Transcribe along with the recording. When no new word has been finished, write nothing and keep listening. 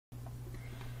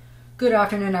Good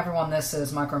afternoon, everyone. This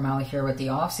is Michael O'Malley here with the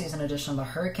off-season edition of the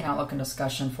Hurricane Outlook and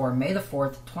Discussion for May the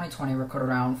 4th, 2020, recorded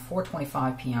around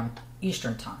 4:25 p.m.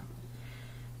 Eastern Time.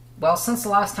 Well, since the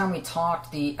last time we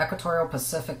talked, the Equatorial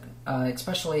Pacific,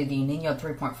 especially the Nino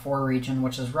 3.4 region,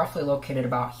 which is roughly located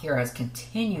about here, has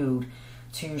continued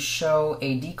to show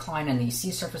a decline in the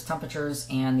sea surface temperatures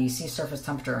and the sea surface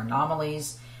temperature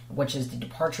anomalies, which is the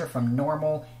departure from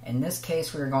normal. In this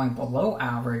case, we are going below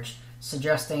average,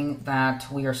 suggesting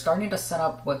that we are starting to set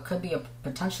up what could be a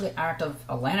potentially active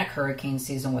Atlantic hurricane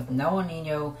season with no El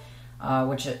Nino,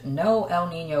 no El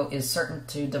Nino is certain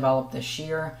to develop this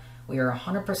year. We are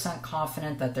 100%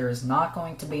 confident that there is not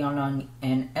going to be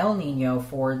an El Nino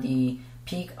for the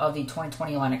peak of the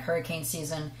 2020 Atlantic hurricane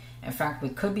season. In fact, we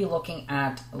could be looking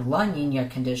at La Nina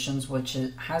conditions, which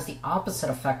has the opposite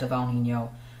effect of El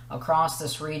Nino across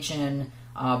this region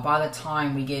by the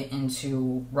time we get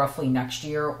into roughly next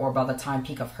year, or by the time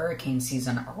peak of hurricane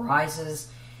season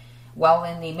arises. Well,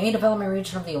 in the main development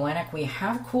region of the Atlantic, we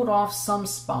have cooled off some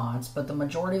spots, but the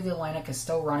majority of the Atlantic is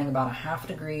still running about a half a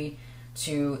degree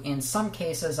to, in some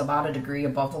cases, about a degree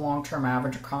above the long-term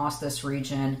average across this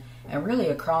region, and really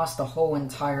across the whole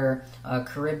entire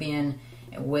Caribbean,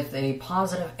 with a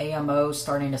positive AMO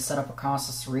starting to set up across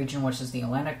this region, which is the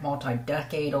Atlantic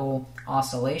multi-decadal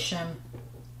oscillation.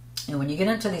 And when you get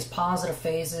into these positive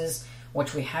phases,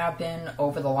 which we have been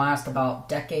over the last about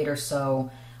decade or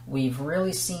so, we've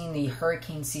really seen the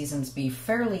hurricane seasons be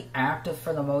fairly active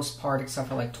for the most part, except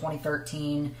for like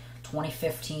 2013,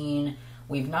 2015.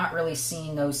 We've not really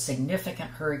seen those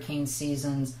significant hurricane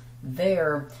seasons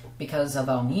there because of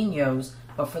El Ninos,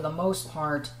 but for the most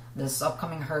part, this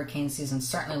upcoming hurricane season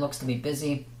certainly looks to be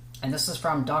busy. And this is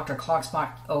from Dr.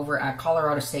 Clockspot over at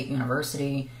Colorado State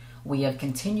University. We have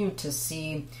continued to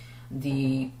see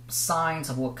the signs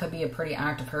of what could be a pretty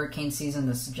active hurricane season.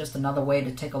 This is just another way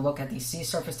to take a look at the sea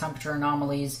surface temperature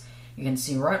anomalies. You can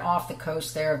see right off the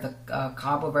coast there of the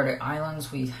Cabo Verde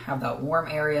Islands, we have that warm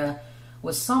area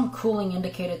with some cooling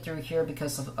indicated through here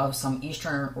because of some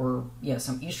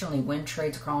easterly wind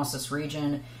trades across this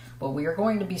region. But we are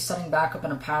going to be setting back up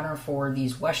in a pattern for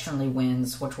these westerly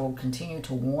winds, which will continue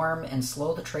to warm and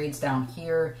slow the trades down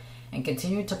here and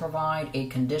continue to provide a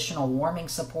conditional warming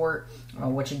support,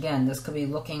 which again, this could be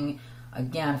looking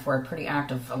again for a pretty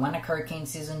active Atlantic hurricane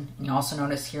season. And you also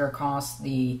notice here across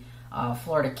the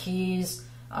Florida Keys,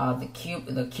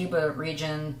 the Cuba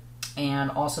region,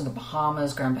 and also the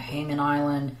Bahamas, Grand Bahamian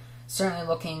Island, certainly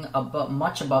looking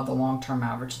much above the long-term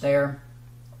average there.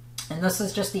 And this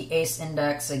is just the ACE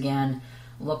index, again,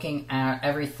 looking at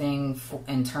everything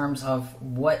in terms of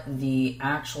what the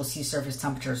actual sea surface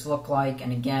temperatures look like.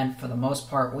 And again, for the most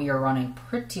part, we are running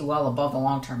pretty well above the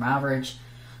long-term average,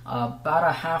 about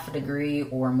a half a degree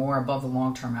or more above the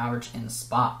long-term average in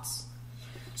spots.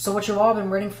 So what you've all been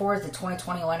waiting for is the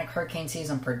 2020 Atlantic hurricane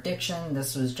season prediction.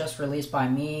 This was just released by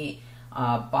me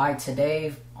by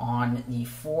today on the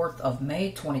 4th of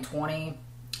May, 2020,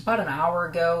 about an hour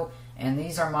ago. And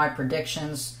these are my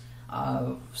predictions,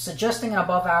 suggesting an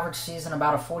above-average season,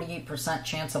 about a 48%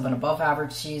 chance of an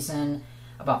above-average season,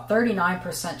 about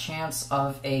 39% chance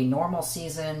of a normal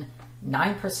season,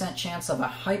 9% chance of a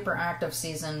hyperactive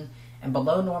season, and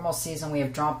below normal season we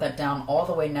have dropped that down all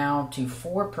the way now to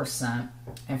 4%.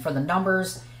 And for the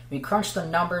numbers, we crunch the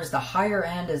numbers. The higher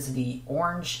end is the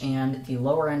orange and the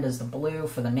lower end is the blue.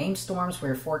 For the named storms,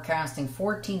 we're forecasting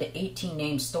 14 to 18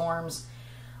 named storms,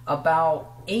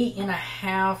 about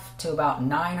 8.5 to about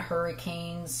 9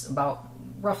 hurricanes,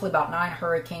 roughly about 9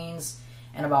 hurricanes,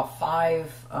 and about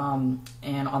 5,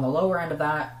 and on the lower end of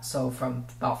that, so from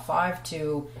about 5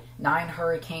 to 9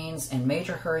 hurricanes and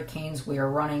major hurricanes, we are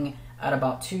running at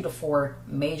about 2 to 4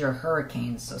 major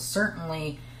hurricanes. So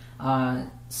certainly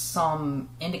some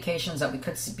indications that we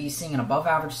could be seeing an above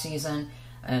average season,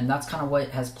 and that's kind of what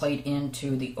has played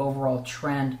into the overall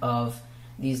trend of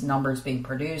these numbers being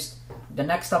produced. The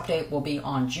next update will be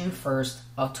on June 1st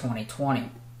of 2020.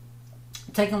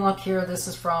 Taking a look here, this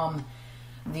is from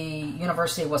the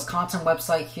University of Wisconsin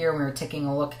website here. We're taking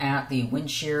a look at the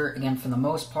wind shear. Again, for the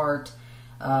most part,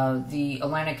 the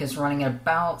Atlantic is running at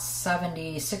about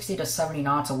 60 to 70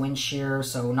 knots of wind shear,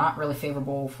 so not really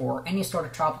favorable for any sort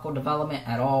of tropical development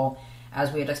at all.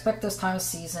 As we'd expect this time of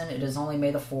season, it is only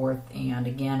May the 4th, and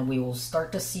again, we will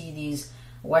start to see these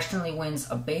westerly winds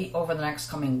abate over the next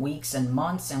coming weeks and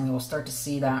months, and we will start to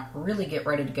see that really get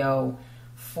ready to go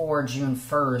for June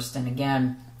 1st. And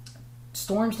again,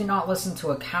 storms do not listen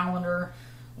to a calendar.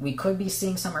 We could be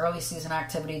seeing some early season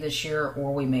activity this year,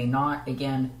 or we may not.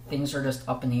 Again, things are just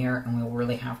up in the air, and we'll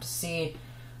really have to see.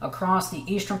 Across the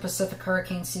Eastern Pacific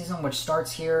hurricane season, which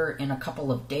starts here in a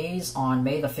couple of days on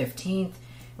May the 15th,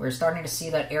 We're starting to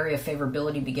see that area of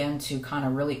favorability begin to kind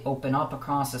of really open up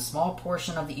across a small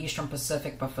portion of the eastern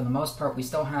Pacific, but for the most part, we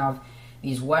still have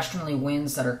these westerly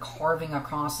winds that are carving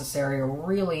across this area,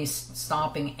 really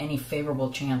stopping any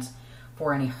favorable chance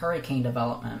for any hurricane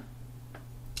development.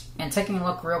 And taking a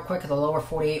look real quick at the lower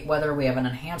 48 weather, we have an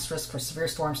enhanced risk for severe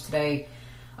storms today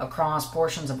across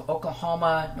portions of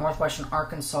Oklahoma, northwestern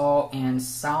Arkansas,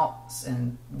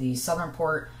 and the southern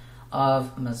part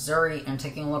of Missouri. And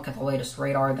taking a look at the latest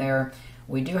radar there,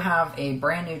 we do have a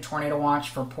brand new tornado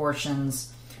watch for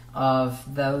portions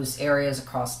of those areas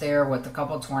across there, with a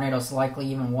couple of tornadoes, likely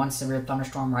even one severe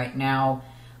thunderstorm right now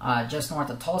just north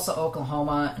of Tulsa,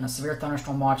 Oklahoma, and a severe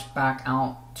thunderstorm watch back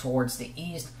out towards the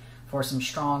east for some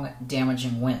strong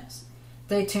damaging winds.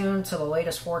 Stay tuned to the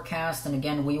latest forecast, and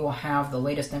again, we will have the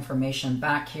latest information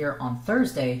back here on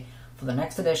Thursday for the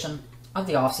next edition of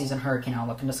the Off-Season Hurricane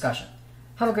Outlook and Discussion.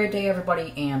 Have a great day,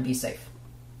 everybody, and be safe.